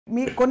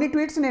మీ కొన్ని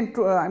ట్వీట్స్ నేను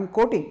I'm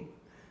quoting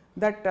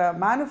that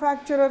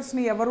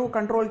మ్యానుఫ్యాక్చరర్స్ని ఎవరు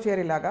కంట్రోల్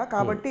చేయరు ఇలాగా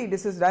కాబట్టి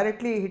this is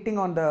directly hitting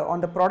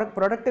on the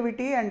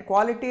productivity and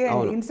quality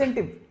and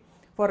incentive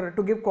for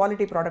to give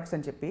quality products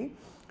అని చెప్పి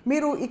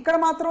మీరు ఇక్కడ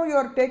మాత్రం you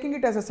are taking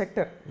it as a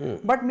sector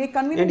but మీ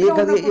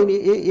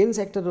ఏం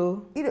సెక్టర్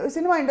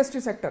సినిమా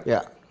ఇండస్ట్రీ సెక్టర్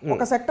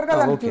ఒక సెక్టర్ గా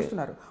దాన్ని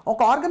చూస్తున్నారు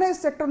ఒక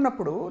ఆర్గనైజ్డ్ సెక్టర్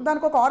ఉన్నప్పుడు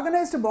దానికి ఒక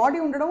ఆర్గనైజ్డ్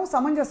బాడీ ఉండడం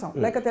సమంజసం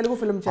like Telugu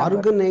film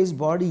organised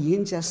body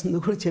ఏం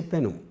చేస్తుందో కూడా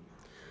చెప్పాను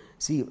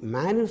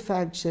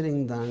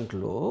మ్యానుఫ్యాక్చరింగ్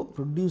దాంట్లో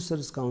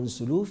ప్రొడ్యూసర్స్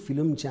కౌన్సిల్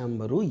ఫిల్మ్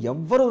ఛాంబరు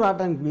ఎవ్వరూ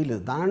రావడానికి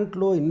వీలేదు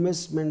దాంట్లో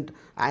ఇన్వెస్ట్మెంట్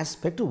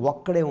ఆస్పెక్ట్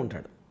ఒక్కడే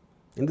ఉంటాడు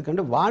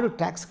ఎందుకంటే వాడు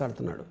ట్యాక్స్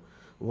కడుతున్నాడు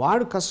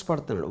వాడు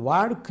కష్టపడుతున్నాడు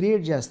వాడు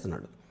క్రియేట్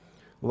చేస్తున్నాడు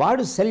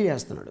వాడు సెల్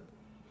చేస్తున్నాడు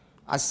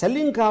ఆ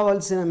సెల్లింగ్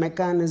కావాల్సిన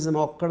మెకానిజం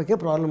ఒక్కడికే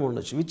ప్రాబ్లం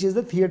ఉండొచ్చు which is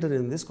the theatre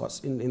in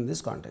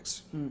this context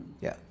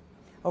yeah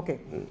okay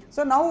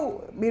so now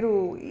మీరు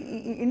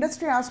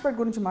ఇండస్ట్రీ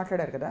ఆస్పెక్ట్ గురించి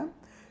మాట్లాడారు కదా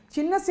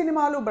చిన్న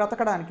సినిమాలు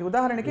బ్రతకడానికి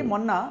ఉదాహరణకి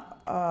మొన్న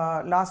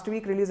లాస్ట్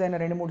వీక్ రిలీజ్ అయిన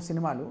 2-3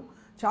 సినిమాలు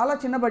చాలా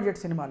చిన్న బడ్జెట్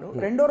సినిమాలు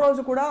రెండో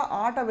రోజు కూడా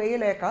ఆట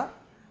వేయలేక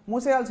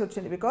మూసేయాల్సి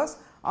వచ్చింది బికాస్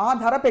ఆ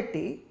ధర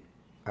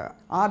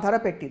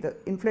పెట్టి ద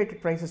ఇన్ఫ్లేటెడ్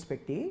ప్రైసెస్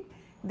పెట్టి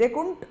దే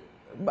కుంట్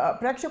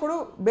ప్రేక్షకుడు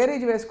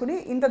బేరేజ్ వేసుకుని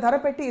ఇంత ధర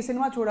పెట్టి ఈ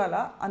సినిమా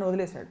చూడాలా అని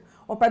వదిలేశాడు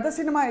ఓ పెద్ద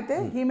సినిమా అయితే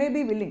he may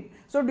be willing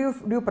so do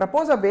you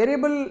propose a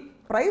variable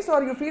price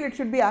are you feel it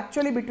should be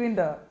actually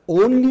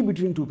only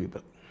between 2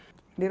 people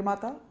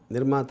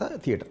నిర్మాత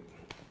థియేటర్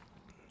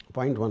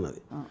పాయింట్ 1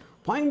 అది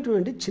పాయింట్ 2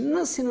 అంటే చిన్న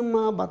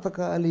సినిమా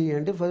బతకాలి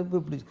అంటే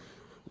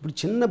ఇప్పుడు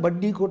చిన్న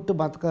బడ్డీ కొట్టు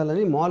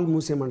బతకాలని మాల్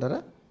మూసేయమంటారా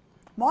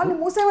మాల్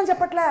మూసేయమని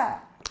చెప్పట్లే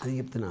అది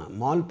చెప్తున్నా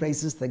మాల్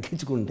ప్రైసెస్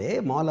తగ్గించుకుంటే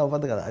మాల్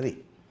అవ్వదు కదా అది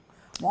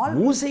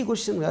మూసే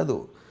క్వశ్చన్ కాదు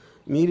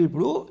మీరు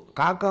ఇప్పుడు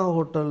కాకా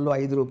హోటల్లో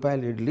 5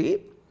 రూపాయలు ఇడ్లీ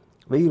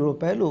 1000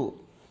 రూపాయలు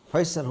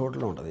 5-star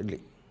హోటల్లో ఉంటుంది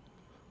ఇడ్లీ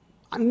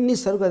అన్ని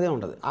సరుకు అదే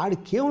ఉంటుంది ఆడి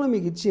కేవలం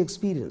మీకు ఇచ్చే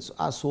ఎక్స్పీరియన్స్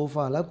ఆ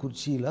సోఫాల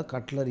కుర్చీల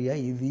కట్లరియా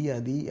ఇది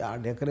అది ఆ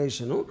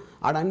డెకరేషను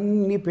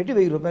ఆడన్నీ పెట్టి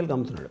 1000 రూపాయలకి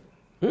అమ్ముతున్నాడు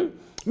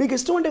మీకు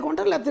ఇష్టం ఉంటే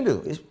కొంటారు లేకపోతే లేదు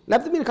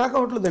లేకపోతే మీరు కాకా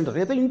హోటల్లో తింటారు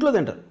లేకపోతే ఇంట్లో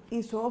తింటారు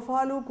ఈ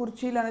సోఫాలు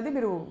కుర్చీలు అనేది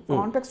మీరు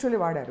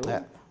కాంటెక్స్చువల్లీ వాడారు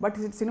but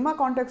cinema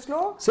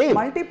కాంటెక్స్లో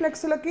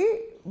మల్టీప్లెక్స్లకి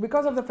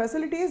because of the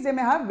facilities they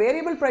may have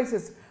variable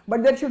prices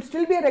but there should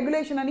still be a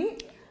regulation అని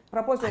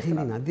ప్రపోజ్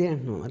చేస్తున్నాను నేను అదే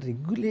అంటున్నాను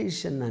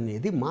రెగ్యులేషన్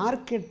అనేది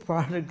మార్కెట్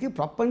ప్రోడక్ట్కి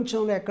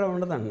ప్రపంచంలో ఎక్కడ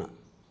ఉండదు అన్న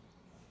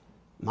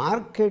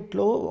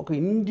మార్కెట్లో ఒక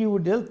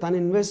ఇండివిజువల్ తన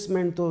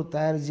ఇన్వెస్ట్మెంట్తో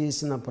తయారు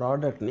చేసిన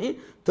ప్రోడక్ట్ని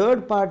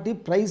థర్డ్ పార్టీ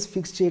ప్రైస్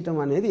ఫిక్స్ చేయటం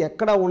అనేది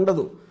ఎక్కడా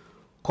ఉండదు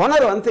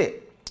కొనరు అంతే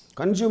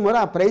కన్జ్యూమర్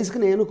ఆ ప్రైస్కి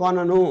నేను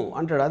కొనను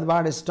అంటాడు అది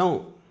వాడి ఇష్టం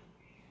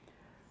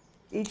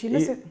ఈ చిన్న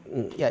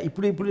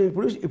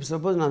ఇప్పుడు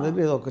సపోజ్ నా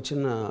దగ్గర ఏదో ఒక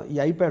చిన్న ఈ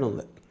ఐప్యాడ్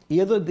ఉంది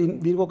ఏదో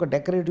దీనికి ఒక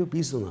డెకరేటివ్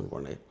పీస్ ఉంది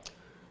అనుకోండి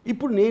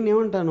ఇప్పుడు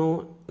నేనేమంటాను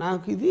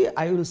నాకు ఇది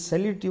I will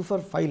sell it you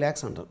for 5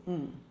 lakhs అంటాను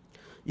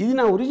ఇది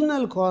నా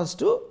original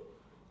cost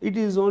it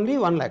is only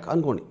 1 lakh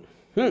అనుకోండి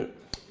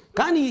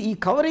కానీ ఈ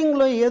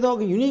కవరింగ్లో ఏదో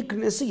ఒక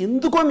యూనిక్నెస్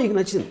ఎందుకో మీకు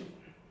నచ్చింది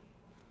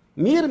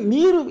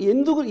మీరు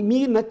ఎందుకు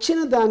మీకు నచ్చిన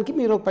దానికి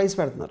మీరు ఒక ప్రైస్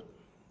పెడుతున్నారు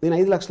నేను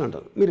 5 లక్షలు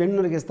అంటారు మీరు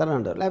 2.5 ఇస్తారని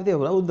అంటారు లేకపోతే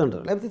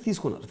వద్దంటారు లేకపోతే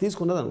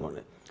తీసుకున్నది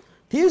అనుకోండి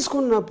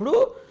తీసుకున్నప్పుడు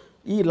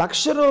ఈ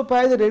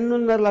 ₹1,00,000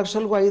 2.5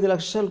 లక్షలకు 5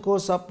 లక్షలకో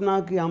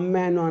సప్నాకి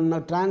అమ్మాను అన్న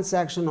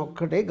ట్రాన్సాక్షన్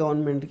ఒక్కటే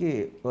గవర్నమెంట్కి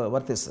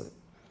వర్తిస్తుంది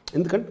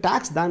ఎందుకంటే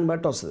ట్యాక్స్ దాన్ని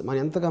బట్టి వస్తుంది మనం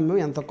ఎంత కమ్మాము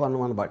ఎంత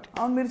కొన్నామని బట్టి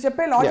మీరు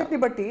చెప్పే లాజిక్ని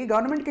బట్టి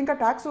గవర్నమెంట్కి ఇంకా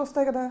ట్యాక్స్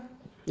వస్తాయి కదా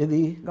ఇది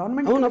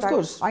గవర్నమెంట్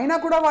అయినా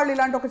కూడా వాళ్ళు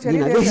ఇలాంటి ఒక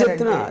చర్య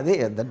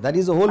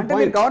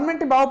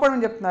గవర్నమెంట్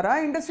బాగుపడమని చెప్తున్నారా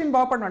ఇండస్ట్రీని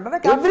బాగుపడమంటారా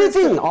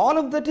everything all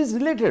of that is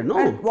related no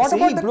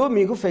ఇప్పుడు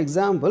మీకు ఫర్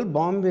ఎగ్జాంపుల్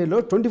బాంబేలో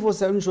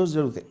 24/7 షోస్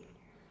జరుగుతాయి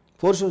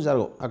 4 షోస్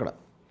జరగవు అక్కడ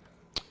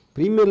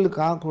ప్రీమియర్లు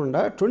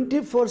కాకుండా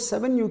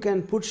 24/7 యూ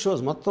క్యాన్ పుట్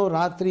షోస్ మొత్తం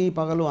రాత్రి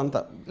పగలు అంతా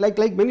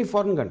లైక్ మెనీ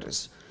ఫారిన్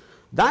కంట్రీస్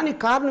దానికి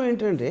కారణం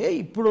ఏంటంటే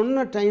ఇప్పుడున్న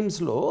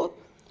టైమ్స్లో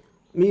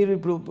మీరు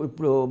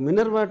ఇప్పుడు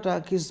మినర్వా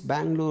టాకీస్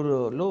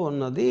బెంగళూరులో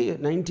ఉన్నది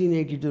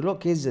 1982లో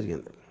కేసు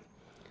జరిగింది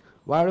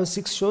వాడు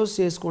 6 షోస్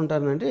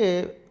చేసుకుంటారంటే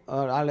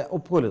వాళ్ళు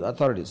ఒప్పుకోలేదు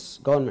అథారిటీస్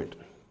గవర్నమెంట్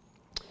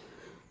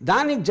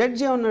దానికి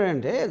జడ్జి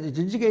ఏమన్నాడంటే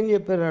జడ్జికి ఏం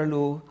చెప్పారు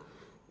వాళ్ళు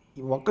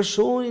ఒక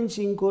షో నుంచి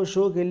ఇంకో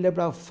షోకి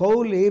వెళ్ళేప్పుడు ఆ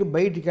ఫౌల్ ఎయిర్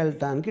బయటికి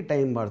వెళ్ళటానికి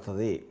టైం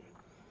పడుతుంది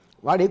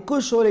వాడు ఎక్కువ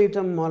షోలు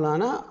వేయటం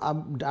వలన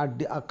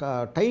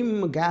టైం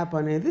గ్యాప్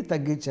అనేది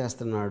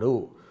తగ్గించేస్తున్నాడు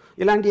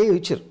ఇలాంటివి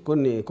ఇచ్చారు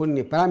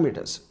కొన్ని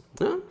పారామీటర్స్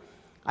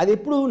అది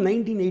ఎప్పుడు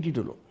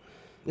 1982లో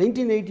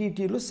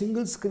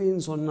సింగిల్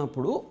స్క్రీన్స్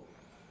ఉన్నప్పుడు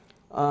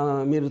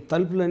మీరు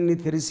తలుపులన్నీ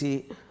తెరిచి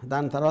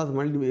దాని తర్వాత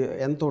మళ్ళీ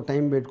ఎంతో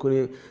టైం పెట్టుకుని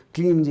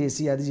క్లీన్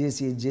చేసి అది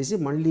చేసి ఇది చేసి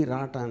మళ్ళీ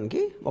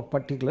రావటానికి ఒక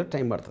పర్టికులర్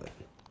టైం పడుతుంది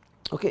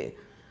ఓకే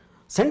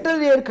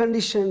సెంట్రల్ ఎయిర్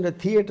కండిషన్డ్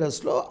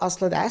థియేటర్స్లో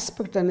అసలు అది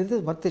ఆస్పెక్ట్ అనేది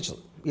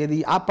వర్తించదు ఇది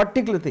ఆ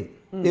పర్టికులర్ థింగ్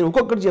నేను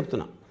ఒక్కొక్కటి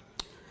చెప్తున్నా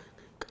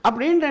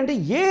అప్పుడు ఏంటంటే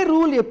ఏ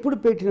రూల్ ఎప్పుడు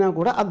పెట్టినా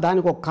కూడా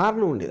దానికి ఒక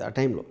కారణం ఉండేది ఆ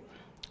టైంలో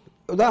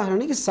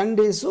ఉదాహరణకి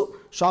సండేస్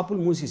షాపులు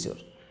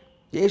మూసేసేవారు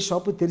ఏ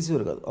షాపు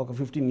తెరిసేవారు కాదు ఒక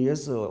 15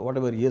 years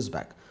వాటెవర్ ఇయర్స్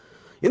బ్యాక్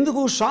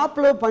ఎందుకు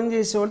షాప్లో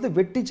పనిచేసేవాళ్ళతో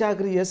వెట్టి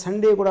చాకరీ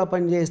సండే కూడా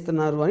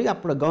పనిచేస్తున్నారు అని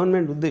అప్పుడు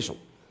గవర్నమెంట్ ఉద్దేశం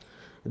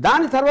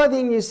దాని తర్వాత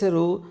ఏం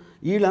చేశారు,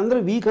 వీళ్ళందరూ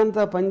వీక్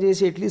అంతా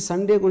పనిచేసి అట్లీస్ట్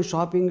సండే కొంచెం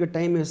షాపింగ్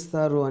టైం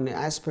ఇస్తారు అనే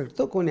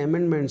ఆస్పెక్ట్తో కొన్ని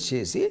అమెండ్మెంట్స్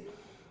చేసి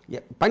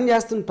పని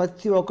చేస్తున్న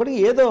ప్రతి ఒక్కరికి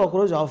ఏదో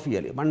ఒకరోజు ఆఫ్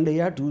ఇవ్వాలి,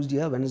 మండేయా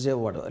ట్యూస్డేయా వెన్స్డే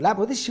వాడు,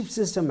 లేకపోతే షిఫ్ట్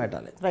సిస్టమ్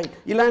పెట్టాలి. రైట్.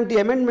 ఇలాంటి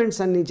అమెండ్మెంట్స్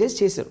అన్నీ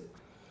చేశారు.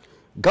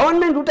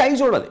 గవర్నమెంట్ ఉంటే అవి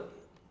చూడాలి,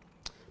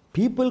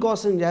 పీపుల్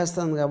కోసం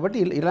చేస్తాను కాబట్టి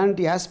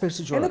ఇలాంటి ఆస్పెక్ట్స్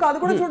చూడాలి. అది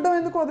కూడా చూడడం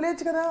ఎందుకు,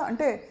 వదిలేయచ్చు కదా.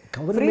 అంటే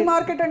ఫ్రీ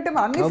మార్కెట్ అంటే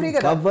అన్ని ఫ్రీ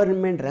కదా.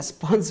 గవర్నమెంట్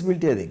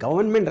రెస్పాన్సిబిలిటీ అది,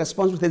 గవర్నమెంట్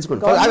రెస్పాన్సిబిలిటీ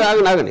తెలుసుకోండి.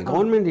 ఆగండి.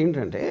 గవర్నమెంట్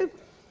ఏంటంటే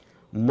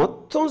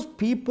మొత్తం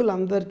పీపుల్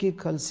అందరికీ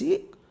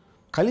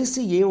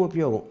కలిసి ఏం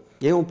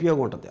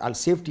ఉపయోగం ఉంటుంది వాళ్ళ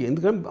సేఫ్టీ.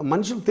 ఎందుకంటే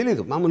మనుషులకు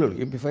తెలియదు మామూలు.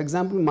 ఇప్పుడు ఫర్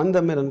ఎగ్జాంపుల్ మందు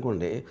అమ్మారు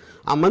అనుకోండి,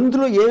 ఆ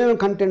మందులో ఏమేమి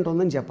కంటెంట్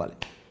ఉందని చెప్పాలి.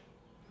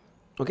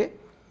 ఓకే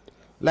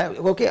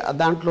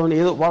దాంట్లో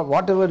ఏదో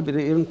what ever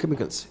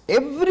chemicals,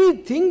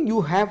 everything you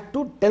have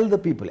to tell the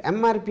people.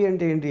 MRP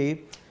అంటే ఏంటి,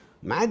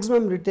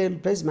 మ్యాక్సిమం రిటైల్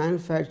ప్రైస్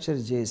మ్యానుఫ్యాక్చర్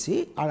చేసి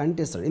ఆడు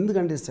అంటిస్తాడు. ఎందుకు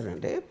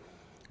అంటిస్తాడంటే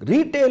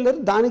రీటైలర్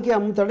దానికి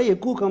అమ్ముతాడో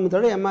ఎక్కువకి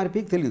అమ్ముతాడో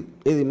ఎంఆర్పికి తెలియదు,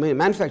 ఇది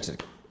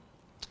మ్యానుఫ్యాక్చర్కి.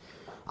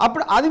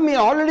 అప్పుడు అది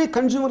మీరు ఆల్రెడీ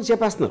కన్జ్యూమర్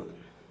చెప్పేస్తున్నారు,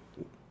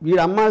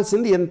 వీడు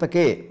అమ్మాల్సింది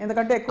ఎంతకే,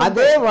 ఎందుకంటే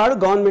అదే వాడు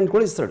గవర్నమెంట్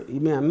కూడా ఇస్తాడు,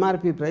 మేము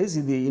ఎంఆర్పి ప్రైస్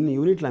ఇది ఇన్ని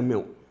యూనిట్లు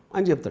అమ్మాము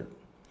అని చెప్తాడు.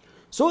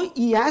 సో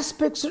ఈ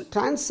ఆస్పెక్ట్స్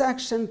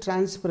ట్రాన్సాక్షన్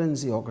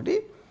ట్రాన్స్పరెన్సీ ఒకటి,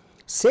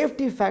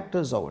 సేఫ్టీ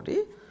ఫ్యాక్టర్స్ ఒకటి,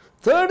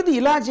 థర్డ్ది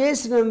ఇలా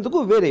చేసినందుకు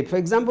వేరే. ఫర్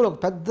ఎగ్జాంపుల్ ఒక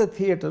పెద్ద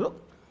థియేటర్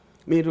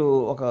మీరు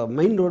ఒక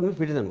మెయిన్ రోడ్ మీద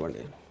పెట్టారు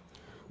అనుకోండి,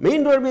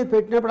 మెయిన్ రోడ్ మీద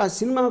పెట్టినప్పుడు ఆ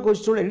సినిమాకి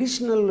వచ్చినప్పుడు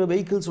అడిషనల్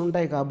వెహికల్స్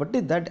ఉంటాయి కాబట్టి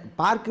దట్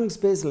పార్కింగ్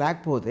స్పేస్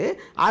లేకపోతే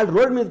ఆ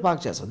రోడ్ మీద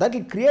పార్క్ చేస్తారు, that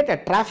will create a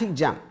traffic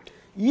jam.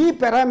 ఈ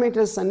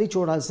పారామీటర్స్ అన్ని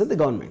చూడాల్సింది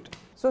గవర్నమెంట్.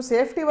 సో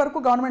సేఫ్టీ వరకు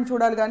గవర్నమెంట్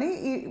చూడాలి, కానీ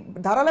ఈ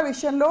ధరల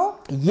విషయంలో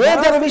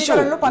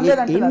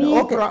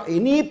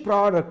ఎనీ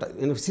ప్రోడక్ట్,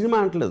 సినిమా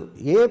అంటలేదు,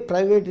 ఏ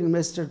private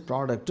invested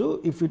product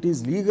if it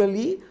is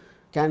legally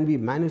can be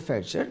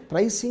manufactured,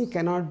 pricing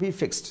cannot be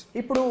fixed.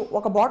 ఇప్పుడు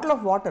ఒక బాటిల్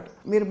ఆఫ్ వాటర్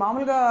మీరు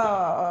మామూలుగా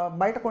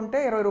బయట కొంటే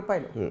 20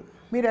 రూపాయలు,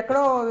 మీరు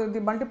ఎక్కడో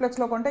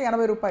మల్టీప్లెక్స్లో కొంటే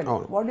 80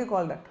 రూపాయలు. What do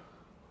call that?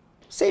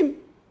 Same.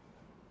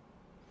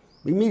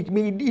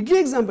 మీ ఇడ్లీ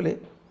ఎగ్జాంపులే,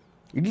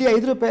 ఇడ్లీ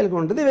 5 రూపాయలకు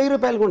ఉంటుంది, 1000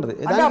 రూపాయలకు ఉంటుంది.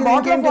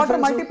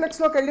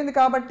 మల్టీప్లెక్స్లోకి వెళ్ళింది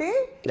కాబట్టి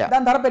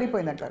దాని ధర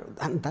పెరిగిపోయింది అంటారు.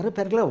 దాని ధర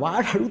పెరగలే,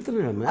 వాడు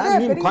అడుగుతున్నాడు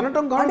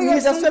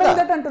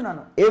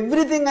అంటున్నాను.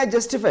 Everything I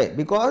justify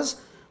because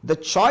the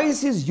choice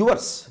is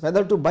yours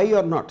whether to buy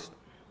are not.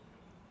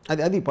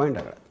 అది పాయింట్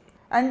అక్కడ.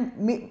 అండ్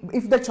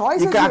ఇఫ్ ద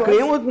చాయిస్ అక్కడ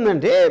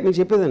ఏమవుతుందంటే మీకు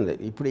చెప్పేదండి,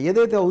 ఇప్పుడు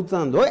ఏదైతే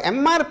అవుతుందో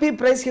ఎంఆర్పి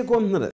ప్రైస్కి ఎక్కువ ఉంటున్నారు.